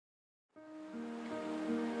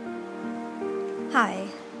Hi,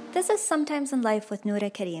 this is Sometimes in Life with Noura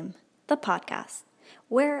Karim, the podcast,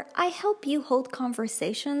 where I help you hold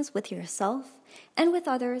conversations with yourself and with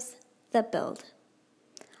others that build.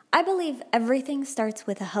 I believe everything starts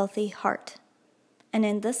with a healthy heart. And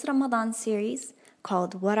in this Ramadan series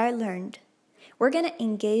called What I Learned, we're going to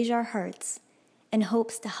engage our hearts in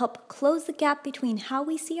hopes to help close the gap between how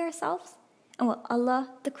we see ourselves and what Allah,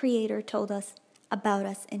 the Creator, told us about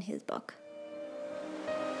us in His book.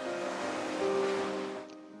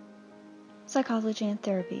 Psychology and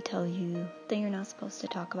therapy tell you that you're not supposed to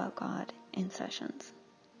talk about God in sessions.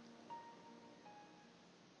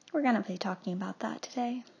 We're going to be talking about that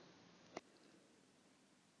today.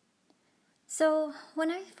 So,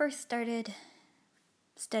 when I first started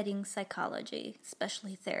studying psychology,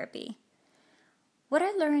 especially therapy, what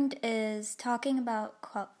I learned is talking about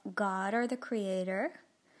God or the Creator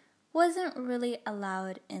wasn't really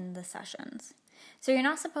allowed in the sessions. So you're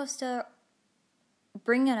not supposed to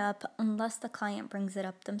bring it up unless the client brings it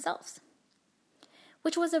up themselves,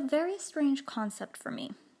 which was a very strange concept for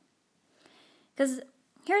me. Because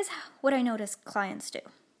here's what I noticed clients do.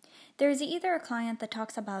 There's either a client that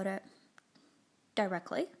talks about it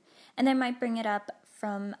directly, and they might bring it up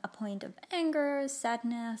from a point of anger,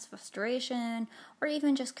 sadness, frustration, or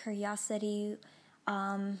even just curiosity,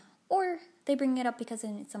 or they bring it up because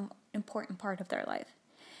it's an important part of their life.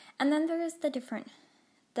 And then there's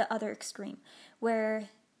the other extreme, where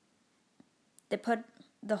they put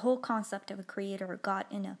the whole concept of a creator or God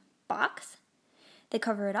in a box, they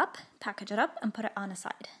cover it up, package it up, and put it on a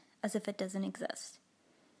side, as if it doesn't exist.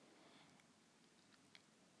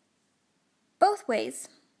 Both ways,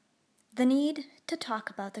 the need to talk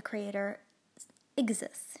about the Creator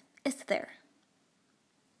exists. It's there.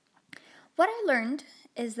 What I learned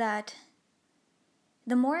is that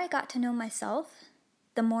the more I got to know myself,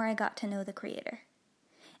 the more I got to know the Creator.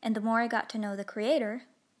 And the more I got to know the Creator,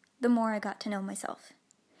 the more I got to know myself.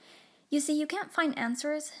 You see, you can't find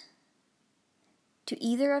answers to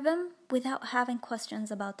either of them without having questions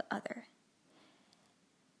about the other.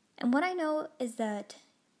 And what I know is that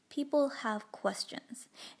people have questions.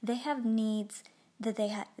 They have needs that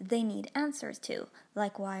they need answers to,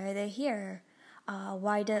 like why are they here?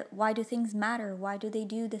 Why do things matter? Why do they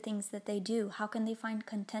do the things that they do? How can they find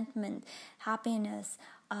contentment, happiness,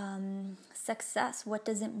 success? What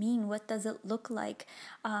does it mean? What does it look like?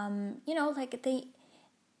 There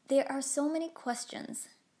are so many questions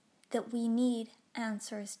that we need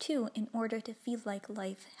answers to in order to feel like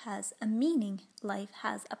life has a meaning, life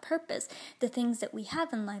has a purpose. The things that we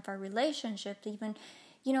have in life, our relationships, even,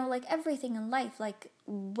 like everything in life, like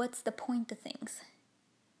what's the point of things?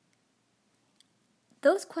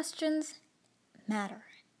 Those questions matter.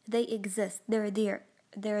 They exist. They're there.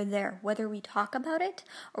 They're there. Whether we talk about it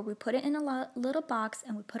or we put it in a little box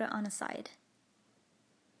and we put it on a side.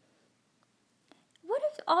 What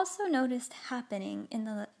I've also noticed happening in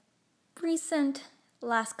the recent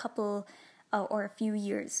last couple or a few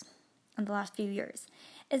years, in the last few years,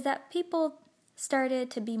 is that people started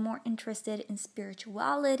to be more interested in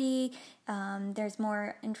spirituality. There's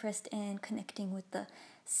more interest in connecting with the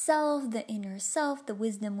self, the inner self, the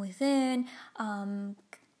wisdom within,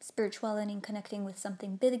 spirituality and connecting with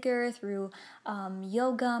something bigger through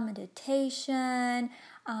yoga, meditation,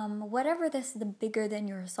 whatever the bigger than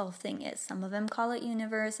yourself thing is. Some of them call it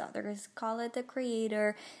universe, others call it the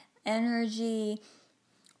Creator, energy,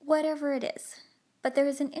 whatever it is. But there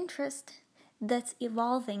is an interest that's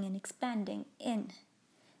evolving and expanding in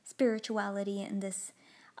spirituality and this,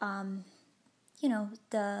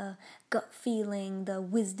 the gut feeling, the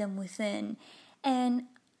wisdom within. And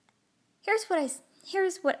here's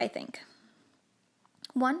what I think.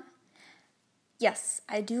 One, yes,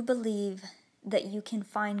 I do believe that you can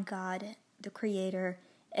find God, the Creator,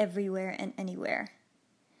 everywhere and anywhere.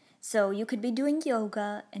 So you could be doing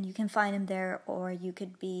yoga and you can find Him there, or you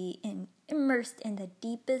could be immersed in the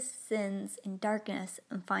deepest sins in darkness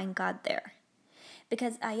and find God there.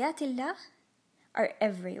 Because ayatillah are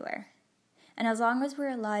everywhere. And as long as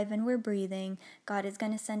we're alive and we're breathing, God is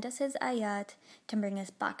going to send us His ayat to bring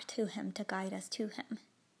us back to Him, to guide us to Him.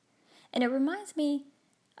 And it reminds me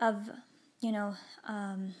of,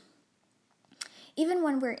 even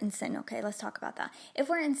when we're in sin, okay, let's talk about that. If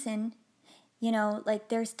we're in sin,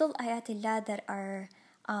 there's still ayatillah that are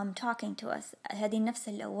talking to us. Hadi nafs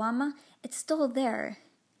al-lawama, it's still there.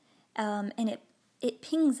 And it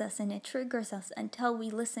pings us and it triggers us until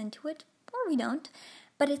we listen to it, or we don't.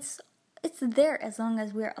 But it's there as long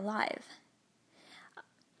as we're alive.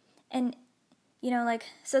 And,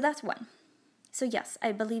 so that's one. So yes,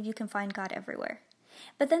 I believe you can find God everywhere.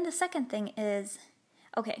 But then the second thing is,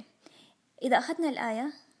 okay, إذا أخذنا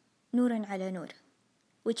الآية نور على نور,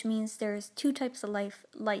 which means there's two types of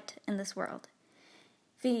light in this world.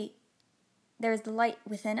 There's the light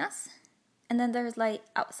within us, and then there's light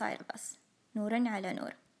outside of us. نور على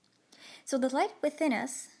نور. So the light within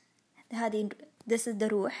us, this is the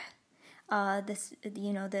ruh, the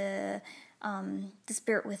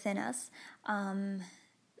spirit within us,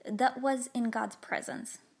 that was in God's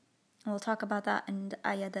presence. And we'll talk about that in the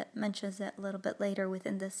ayah that mentions it a little bit later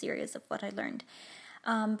within this series of what I learned.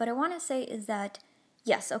 But I want to say is that,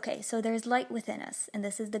 yes, okay, so there's light within us, and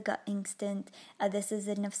this is the gut instinct, this is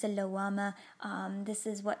the nafs al-lawama, this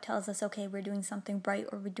is what tells us, okay, we're doing something right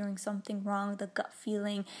or we're doing something wrong, the gut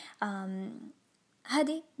feeling.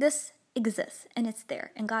 This exists, and it's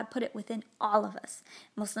there, and God put it within all of us,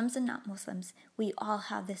 Muslims and not Muslims. We all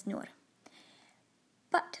have this nur.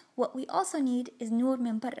 But what we also need is nur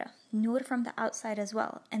min barra, nur from the outside as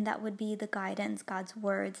well, and that would be the guidance, God's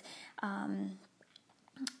words, and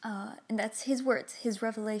that's His words, His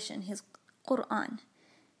revelation, His Quran.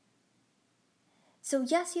 So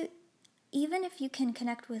yes, even if you can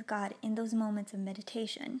connect with God in those moments of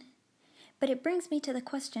meditation, but it brings me to the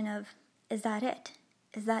question of, is that it?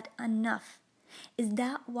 Is that enough? Is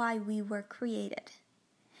that why we were created?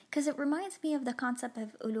 Because it reminds me of the concept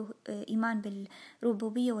of iman bil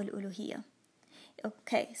rububiyyah wal uluhiyyah.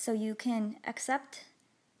 Okay, so you can accept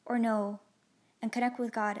or know and connect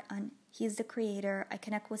with God on He's the creator, I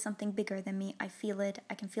connect with something bigger than me, I feel it,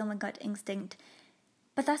 I can feel my gut instinct.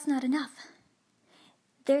 But that's not enough.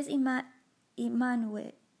 There's iman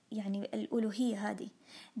with al-uluhiyyah hadi.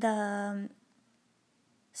 The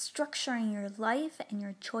structuring your life and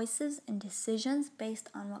your choices and decisions based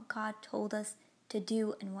on what God told us to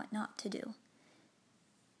do and what not to do.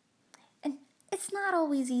 And it's not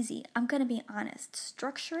always easy, I'm going to be honest.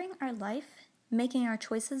 Structuring our life, making our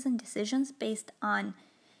choices and decisions based on,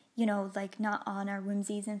 not on our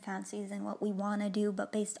whimsies and fancies and what we want to do,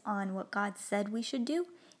 but based on what God said we should do,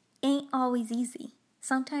 ain't always easy.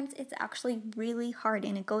 Sometimes it's actually really hard,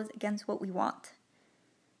 and it goes against what we want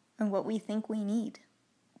and what we think we need.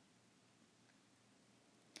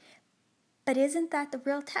 But isn't that the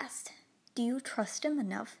real test? Do you trust Him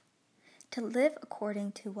enough to live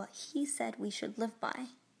according to what He said we should live by?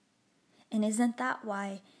 And isn't that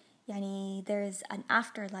why there's an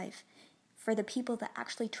afterlife for the people that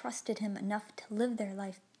actually trusted Him enough to live their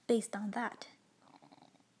life based on that?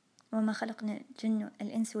 وَمَا خَلَقْنَا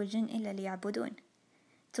الْإِنسَ وَالْجِنَّ إِلَّا لِيَعْبُدُونَ.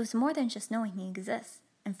 So it's more than just knowing He exists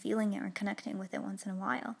and feeling it or connecting with it once in a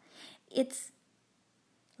while. It's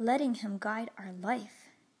letting Him guide our life.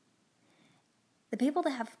 The people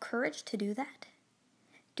that have courage to do that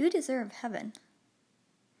do deserve heaven,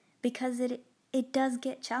 because it does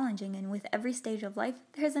get challenging, and with every stage of life,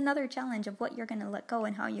 there's another challenge of what you're going to let go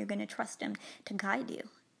and how you're going to trust Him to guide you.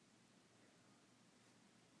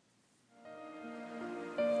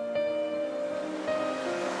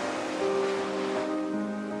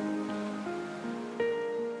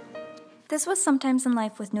 This was Sometimes in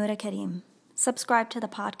Life with Noura Karim. Subscribe to the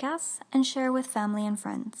podcast and share with family and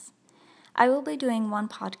friends. I will be doing one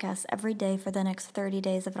podcast every day for the next 30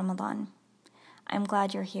 days of Ramadan. I'm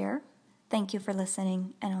glad you're here. Thank you for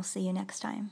listening, and I'll see you next time.